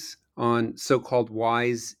studies on so-called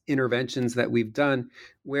wise interventions that we've done,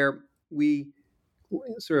 where we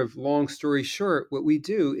sort of long story short, what we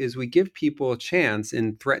do is we give people a chance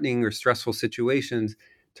in threatening or stressful situations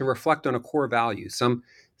to reflect on a core value,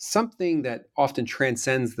 something that often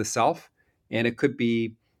transcends the self. And it could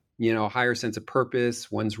be, a higher sense of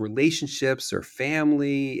purpose, one's relationships or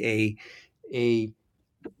family, a a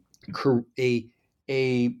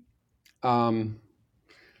a um,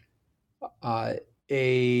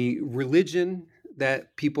 a religion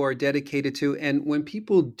that people are dedicated to. And when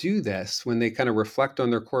people do this, when they kind of reflect on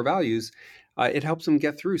their core values, it helps them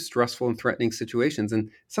get through stressful and threatening situations.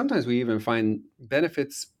 And sometimes we even find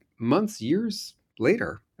benefits months, years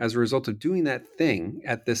later as a result of doing that thing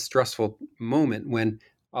at this stressful moment when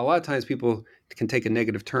a lot of times people can take a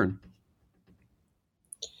negative turn.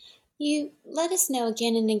 You let us know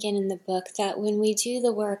again and again in the book that when we do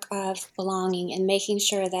the work of belonging and making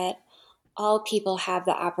sure that all people have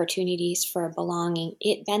the opportunities for belonging,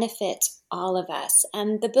 it benefits all of us.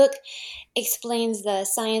 And the book explains the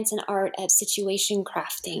science and art of situation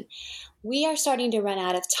crafting. We are starting to run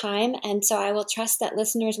out of time, and so I will trust that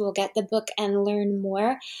listeners will get the book and learn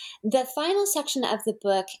more. The final section of the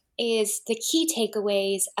book is the key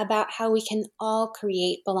takeaways about how we can all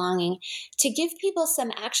create belonging. To give people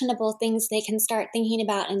some actionable things they can start thinking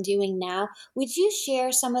about and doing now, would you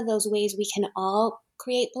share some of those ways we can all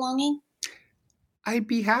create belonging? I'd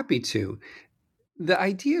be happy to. The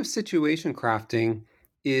idea of situation crafting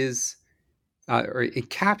is, or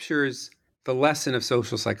it captures the lesson of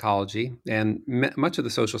social psychology and much of the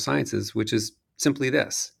social sciences, which is simply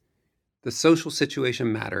this: the social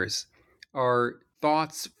situation matters. Our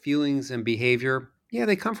thoughts, feelings, and behavior, yeah,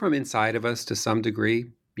 they come from inside of us to some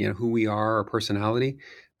degree, who we are, our personality,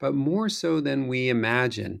 but more so than we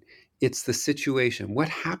imagine. It's the situation. What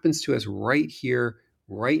happens to us right here,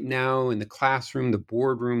 right now, in the classroom, the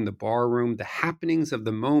boardroom, the bar room, the happenings of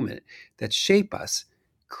the moment that shape us,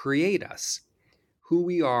 create us. Who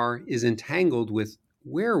we are is entangled with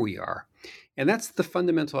where we are. And that's the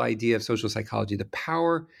fundamental idea of social psychology, the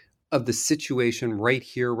power of the situation right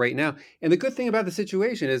here, right now. And the good thing about the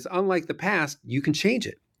situation is, unlike the past, you can change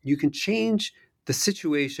it. You can change the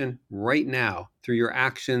situation right now through your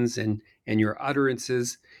actions and your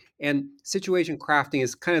utterances. And situation crafting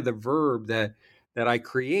is kind of the verb that I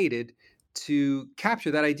created to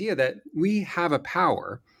capture that idea that we have a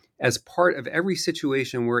power as part of every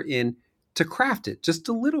situation we're in to craft it just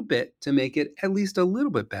a little bit to make it at least a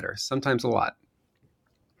little bit better, sometimes a lot.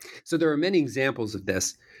 So there are many examples of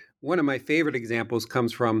this. One of my favorite examples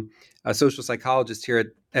comes from a social psychologist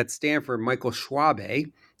here at Stanford, Michael Schwabe,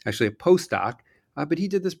 actually a postdoc, but he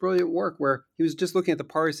did this brilliant work where he was just looking at the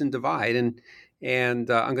partisan divide, and I'm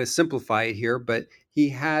going to simplify it here, but he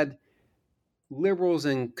had liberals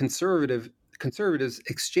and conservatives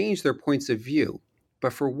exchange their points of view,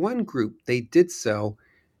 but for one group, they did so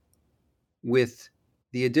with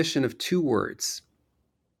the addition of two words.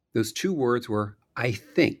 Those two words were, I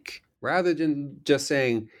think. Rather than just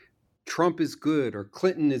saying Trump is good or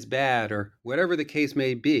Clinton is bad or whatever the case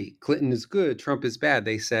may be, Clinton is good, Trump is bad,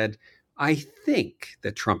 they said, I think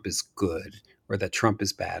that Trump is good or that Trump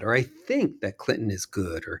is bad, or I think that Clinton is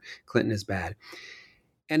good or Clinton is bad.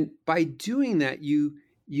 And by doing that, you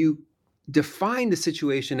define the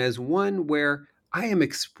situation as one where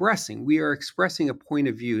we are expressing a point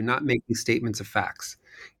of view, not making statements of facts.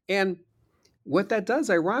 And what that does,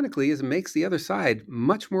 ironically, is it makes the other side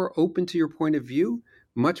much more open to your point of view,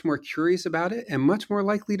 much more curious about it, and much more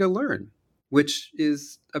likely to learn, which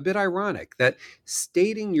is a bit ironic that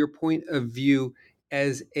stating your point of view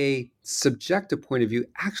as a subjective point of view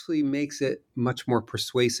actually makes it much more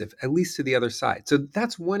persuasive, at least to the other side. So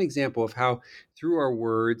that's one example of how, through our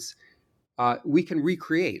words, we can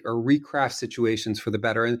recreate or recraft situations for the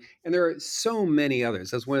better. And there are so many others.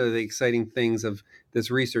 That's one of the exciting things of this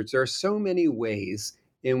research. There are so many ways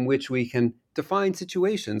in which we can define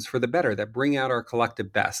situations for the better that bring out our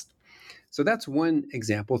collective best. So that's one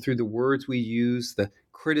example. Through the words we use, the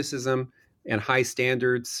criticism and high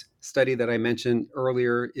standards study that I mentioned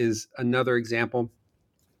earlier is another example.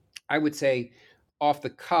 I would say off the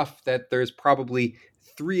cuff that there's probably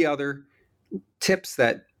three other tips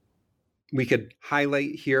that we could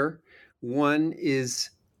highlight here. One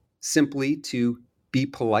is simply to be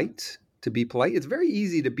polite. It's very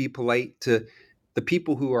easy to be polite to the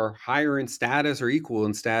people who are higher in status or equal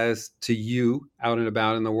in status to you out and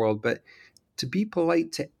about in the world, but to be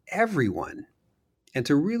polite to everyone and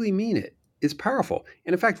to really mean it is powerful.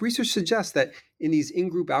 And in fact, research suggests that in these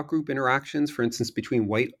in-group, out-group interactions, for instance, between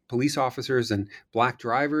white police officers and black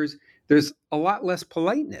drivers, there's a lot less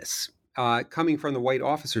politeness coming from the white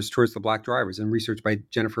officers towards the black drivers, and research by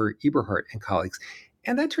Jennifer Eberhardt and colleagues.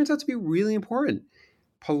 And that turns out to be really important.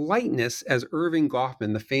 Politeness, as Irving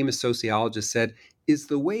Goffman, the famous sociologist, said, is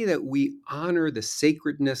the way that we honor the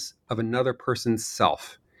sacredness of another person's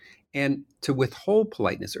self. And to withhold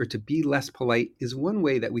politeness or to be less polite is one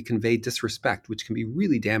way that we convey disrespect, which can be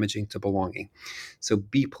really damaging to belonging. So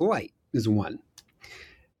be polite is one.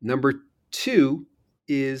 Number two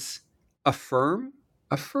is affirm.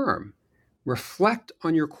 reflect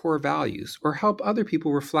on your core values or help other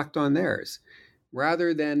people reflect on theirs,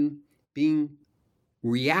 rather than being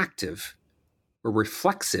reactive or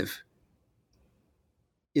reflexive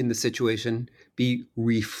in the situation. Be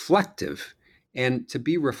reflective. And to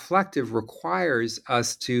be reflective requires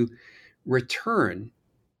us to return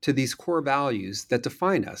to these core values that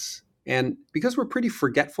define us. And because we're pretty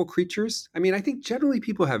forgetful creatures, I think generally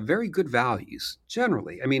people have very good values.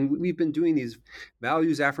 Generally. We've been doing these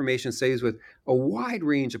values affirmation studies with a wide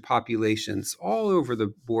range of populations all over the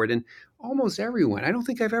board, and almost everyone. I don't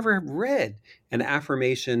think I've ever read an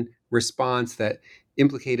affirmation response that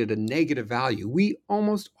implicated a negative value. We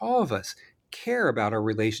almost all of us care about our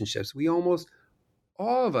relationships. We almost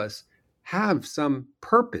all of us have some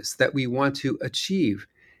purpose that we want to achieve.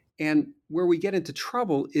 And where we get into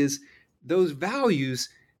trouble is those values,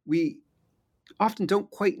 we often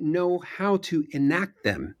don't quite know how to enact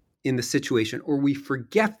them in the situation, or we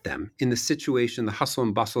forget them in the situation, the hustle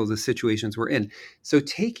and bustle of the situations we're in. So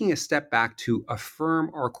taking a step back to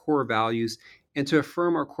affirm our core values and to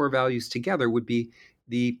affirm our core values together would be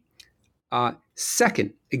the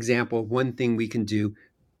second example of one thing we can do,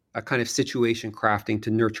 a kind of situation crafting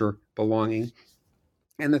to nurture belonging.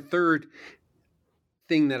 And the third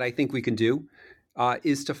thing that I think we can do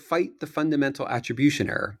is to fight the fundamental attribution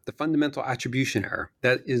error. The fundamental attribution error,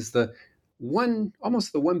 that is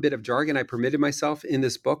almost the one bit of jargon I permitted myself in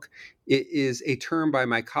this book. It is a term by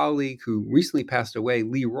my colleague who recently passed away,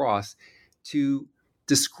 Lee Ross, to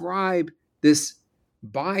describe this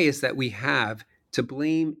bias that we have to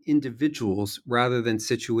blame individuals rather than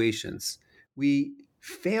situations. We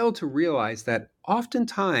fail to realize that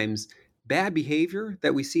oftentimes bad behavior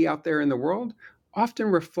that we see out there in the world often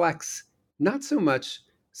reflects not so much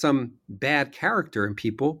some bad character in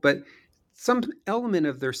people, but some element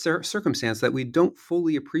of their circumstance that we don't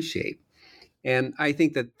fully appreciate. And I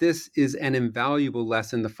think that this is an invaluable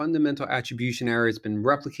lesson. The fundamental attribution error has been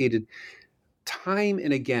replicated time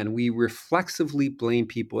and again. We reflexively blame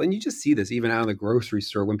people. And you just see this even out in the grocery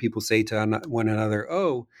store when people say to one another,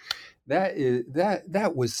 "Oh,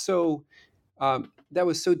 that was so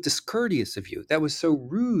discourteous of you. That was so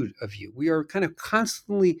rude of you." We are kind of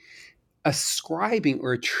constantly ascribing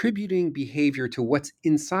or attributing behavior to what's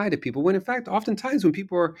inside of people, when in fact, oftentimes when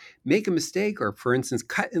people make a mistake or, for instance,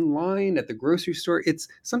 cut in line at the grocery store, it's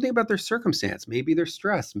something about their circumstance. Maybe they're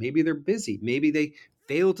stressed. Maybe they're busy. Maybe they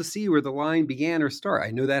fail to see where the line began or start.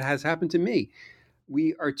 I know that has happened to me.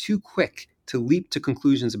 We are too quick to leap to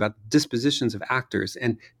conclusions about dispositions of actors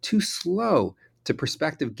and too slow to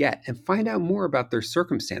perspective get and find out more about their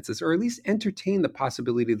circumstances, or at least entertain the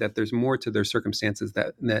possibility that there's more to their circumstances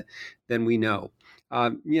than we know.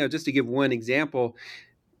 Just to give one example,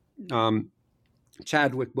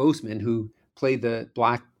 Chadwick Boseman, who played the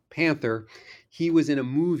Black Panther, he was in a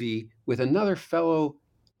movie with another fellow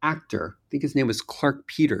actor. I think his name was Clark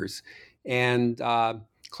Peters. And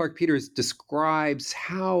Clark Peters describes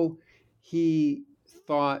how he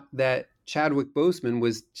thought that Chadwick Boseman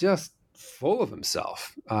was just full of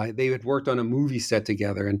himself. They had worked on a movie set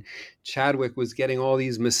together, and Chadwick was getting all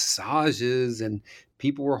these massages, and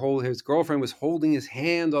people were his girlfriend was holding his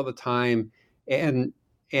hand all the time. And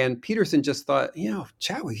Peterson just thought,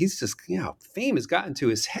 Chadwick, he's just, fame has gotten to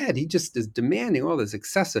his head. He just is demanding all this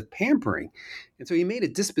excessive pampering. And so he made a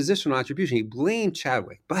dispositional attribution. He blamed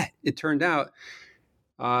Chadwick. But it turned out,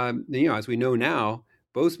 as we know now,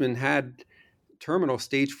 Boseman had terminal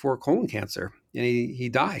stage 4 colon cancer, and he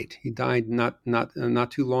died. He died not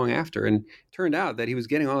too long after, and it turned out that he was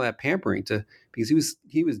getting all that pampering because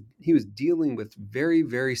he was dealing with very,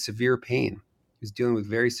 very severe pain. He was dealing with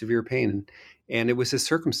very severe pain, and it was his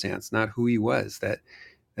circumstance, not who he was, that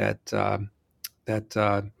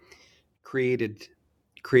created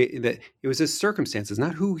that. It was his circumstances,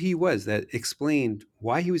 not who he was, that explained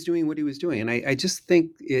why he was doing what he was doing. And I just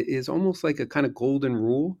think it is almost like a kind of golden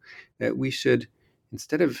rule that we should,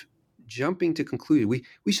 instead of jumping to conclude,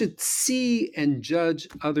 we should see and judge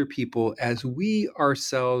other people as we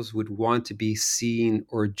ourselves would want to be seen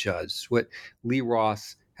or judged. What Lee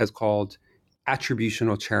Ross has called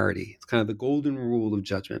attributional charity. It's kind of the golden rule of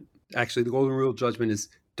judgment. Actually, the golden rule of judgment is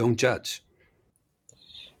don't judge.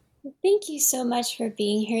 Thank you so much for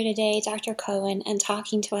being here today, Dr. Cohen, and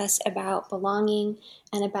talking to us about belonging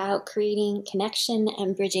and about creating connection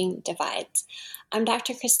and bridging divides. I'm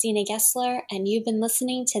Dr. Christina Gessler, and you've been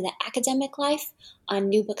listening to The Academic Life on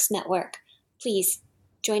New Books Network. Please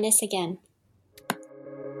join us again.